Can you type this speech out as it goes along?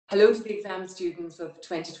Hello to the exam students of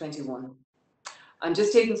 2021. I'm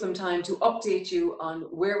just taking some time to update you on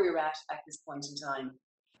where we're at this point in time.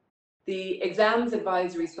 The Exams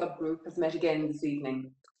Advisory Subgroup has met again this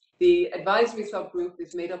evening. The advisory subgroup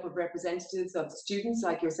is made up of representatives of students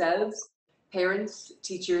like yourselves, parents,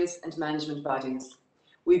 teachers and management bodies.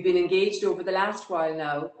 We've been engaged over the last while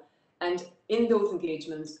now, and in those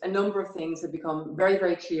engagements a number of things have become very,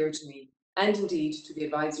 very clear to me and indeed to the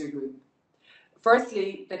advisory group.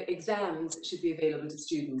 Firstly, that exams should be available to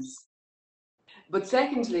students. But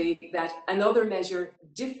secondly, that another measure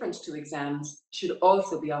different to exams should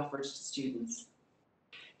also be offered to students.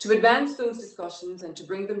 To advance those discussions and to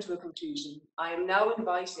bring them to a conclusion, I am now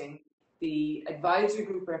inviting the advisory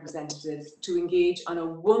group representatives to engage on a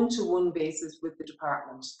one-to-one basis with the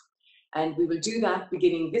department. And we will do that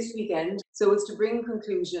beginning this weekend so as to bring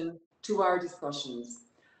conclusion to our discussions.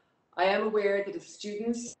 I am aware that as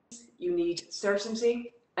students, you need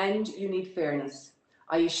certainty and you need fairness.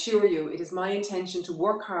 I assure you it is my intention to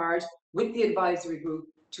work hard with the advisory group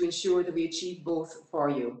to ensure that we achieve both for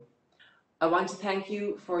you. I want to thank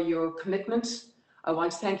you for your commitment, I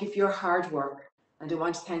want to thank you for your hard work, and I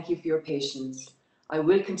want to thank you for your patience. I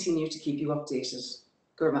will continue to keep you updated.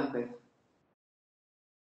 Gur maith.